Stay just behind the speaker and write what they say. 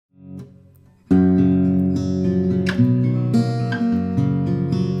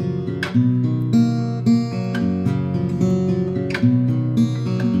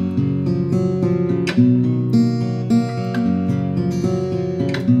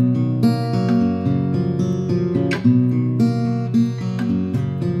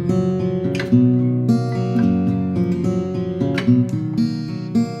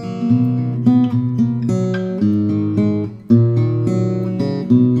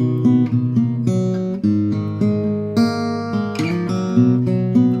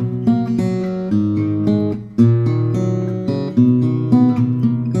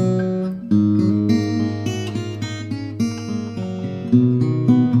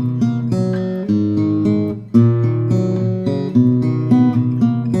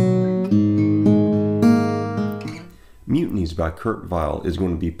by Kurt Weill is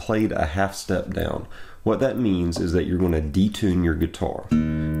going to be played a half step down. What that means is that you're going to detune your guitar.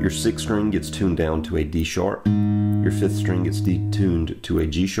 Your 6th string gets tuned down to a D sharp. Your 5th string gets detuned to a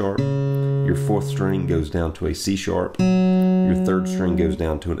G sharp. Your 4th string goes down to a C sharp. Your 3rd string goes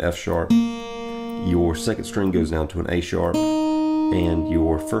down to an F sharp. Your 2nd string goes down to an A sharp. And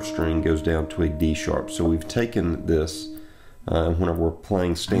your 1st string goes down to a D sharp. So we've taken this, whenever we're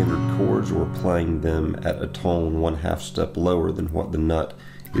playing standard chords, we're playing them at a tone 1/2 step lower than what the nut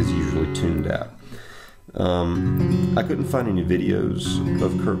is usually tuned at. I couldn't find any videos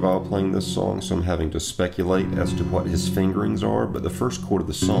of Kurt Weill playing this song, so I'm having to speculate as to what his fingerings are, but the first chord of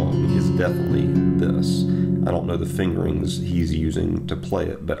the song is definitely this. I don't know the fingerings he's using to play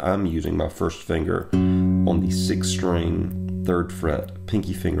it, but I'm using my first finger on the 6th string, 3rd fret,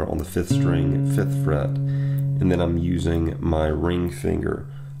 pinky finger on the 5th string, 5th fret, and then I'm using my ring finger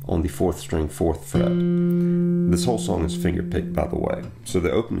on the 4th string, 4th fret. This whole song is finger picked, by the way. So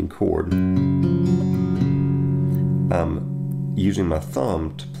the opening chord, I'm using my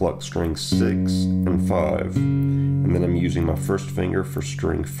thumb to pluck strings 6 and 5, and then I'm using my first finger for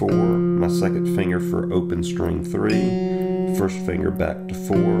string 4, my 2nd finger for open string 3, first finger back to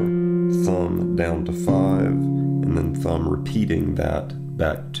 4, thumb down to 5, and then thumb repeating that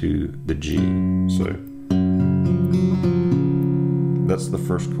back to the G. So that's the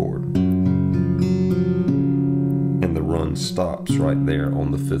first chord. And the run stops right there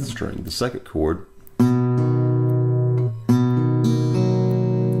on the 5th string. The 2nd chord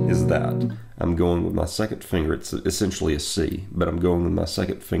is that. I'm going with my 2nd finger, it's essentially a C, but I'm going with my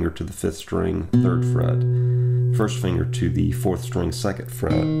 2nd finger to the 5th string, 3rd fret, first finger to the 4th string, 2nd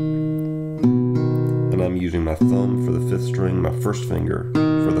fret, and I'm using my thumb for the 5th string, my first finger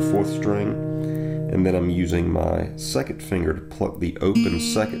for the 4th string, and then I'm using my 2nd finger to pluck the open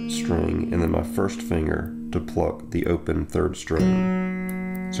 2nd string, and then my first finger to pluck the open 3rd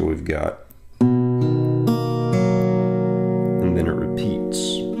string. So we've got, and then it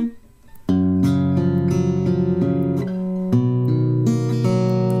repeats.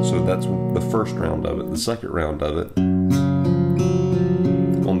 So that's the first round of it. The second round of it,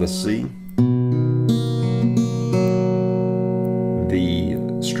 on the C, the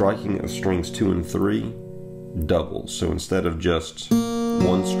striking of strings 2 and 3 doubles. So instead of just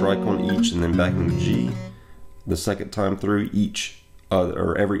one strike on each and then back in the G, the second time through,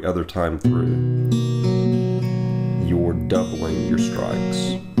 or every other time through, you're doubling your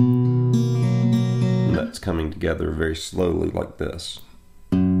strikes. And that's coming together very slowly like this.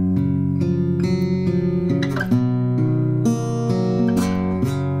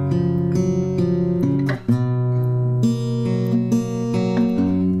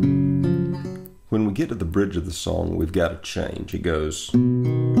 When we get to the bridge of the song, we've got a change. It goes,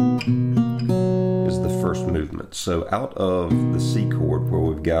 is the first movement. So out of the C chord, where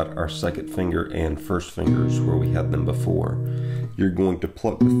we've got our 2nd finger and first fingers where we had them before, you're going to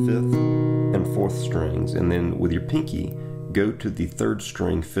pluck the 5th and 4th strings, and then with your pinky, go to the 3rd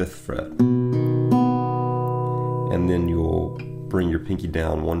string, 5th fret. And then you'll bring your pinky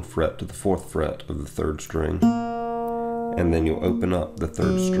down 1 fret to the 4th fret of the 3rd string, and then you'll open up the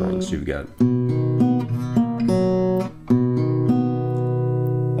 3rd string. So you've got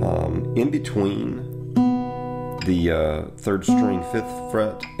in between the 3rd string 5th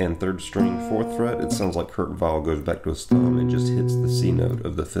fret and 3rd string 4th fret, it sounds like Kurt Weill goes back to his thumb and just hits the C note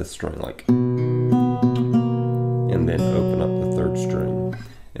of the 5th string, like, and then open up the 3rd string.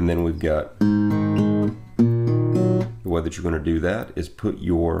 And then we've got, the way that you're going to do that is put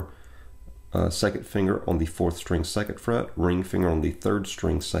your 2nd finger on the 4th string 2nd fret, ring finger on the 3rd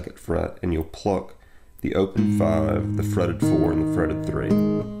string 2nd fret, and you'll pluck the open 5, the fretted 4, and the fretted 3.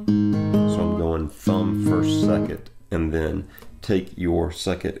 So I'm going thumb, 1st, 2nd, and then take your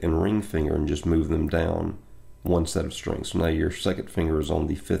 2nd and ring finger and just move them down 1 set of strings. So now your 2nd finger is on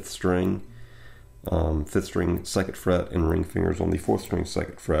the 5th string, 5th string 2nd fret, and ring fingers on the 4th string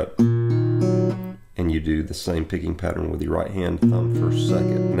 2nd fret. And you do the same picking pattern with your right hand, thumb, 1st,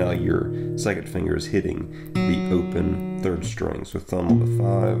 2nd. Now your 2nd finger is hitting the open 3rd string. So thumb on the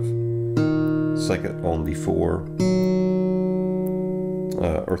 5, 2nd on the 4,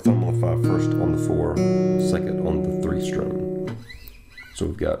 or thumb on the 5, 1st on the 4, 2nd on the 3 string. So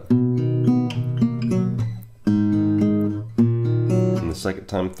we've got, and the second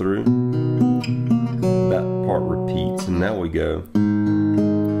time through, that part repeats, and now we go.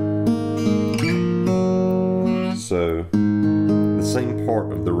 So the same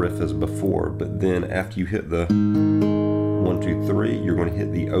part of the riff as before, but then after you hit the 1, 2, 3, you're going to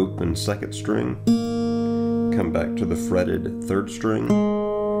hit the open 2nd string, come back to the fretted 3rd string,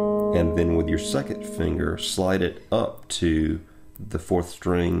 and then with your second finger slide it up to the 4th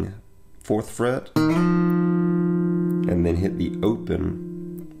string 4th fret, and then hit the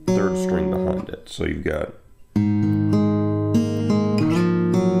open 3rd string behind it. So you've got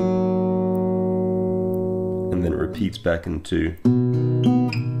and then it repeats back into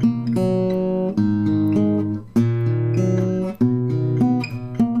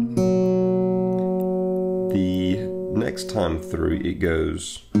the next time through. It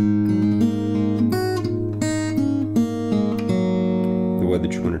goes the way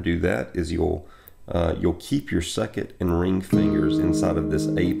that you're going to do that is you'll keep your 2nd and ring fingers inside of this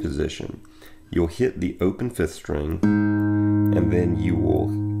A position. You'll hit the open 5th string, and then you will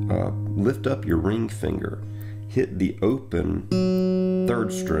lift up your ring finger, hit the open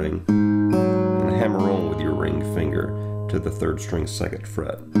 3rd string, and hammer on with your ring finger to the 3rd string 2nd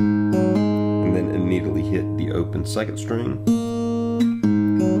fret. And then immediately hit the open 2nd string,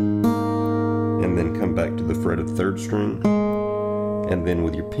 and then come back to the fretted 3rd string, and then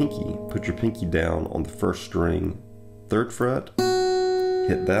with your pinky, put your pinky down on the 1st string 3rd fret,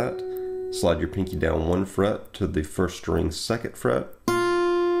 hit that, slide your pinky down 1 fret to the 1st string 2nd fret,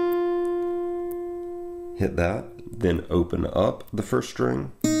 hit that, then open up the 1st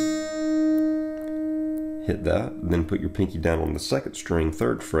string, hit that, then put your pinky down on the 2nd string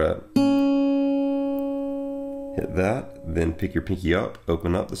 3rd fret, hit that, then pick your pinky up,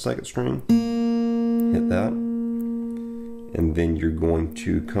 open up the 2nd string, hit that, and then you're going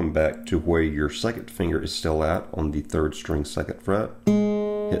to come back to where your 2nd finger is still at on the 3rd string 2nd fret,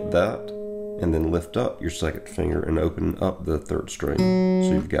 hit that, and then lift up your 2nd finger and open up the 3rd string.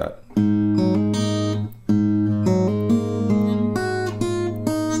 So you've got and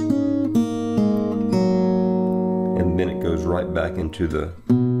then it goes right back into the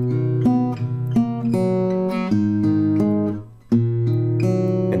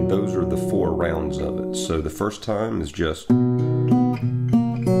those are the 4 rounds of it. So the first time is just the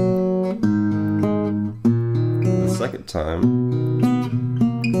 2nd time,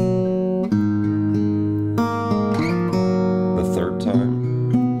 the 3rd time,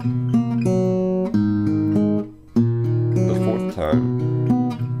 the 4th time,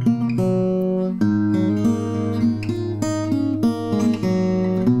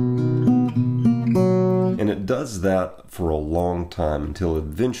 and it does that for a long time until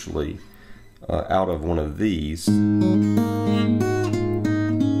eventually out of one of these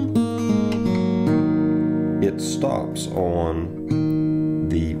it stops on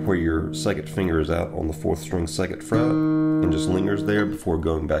the where your 2nd finger is at on the 4th string 2nd fret and just lingers there before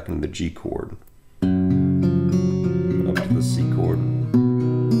going back into the G chord, up to the C chord,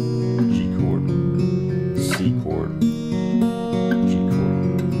 G chord, C chord, G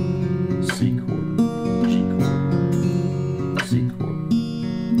chord, C chord, G chord, C chord.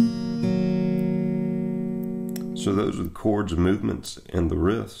 So those are the chords, movements, and the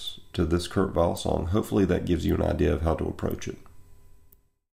riffs to this Kurt Weill song. Hopefully that gives you an idea of how to approach it.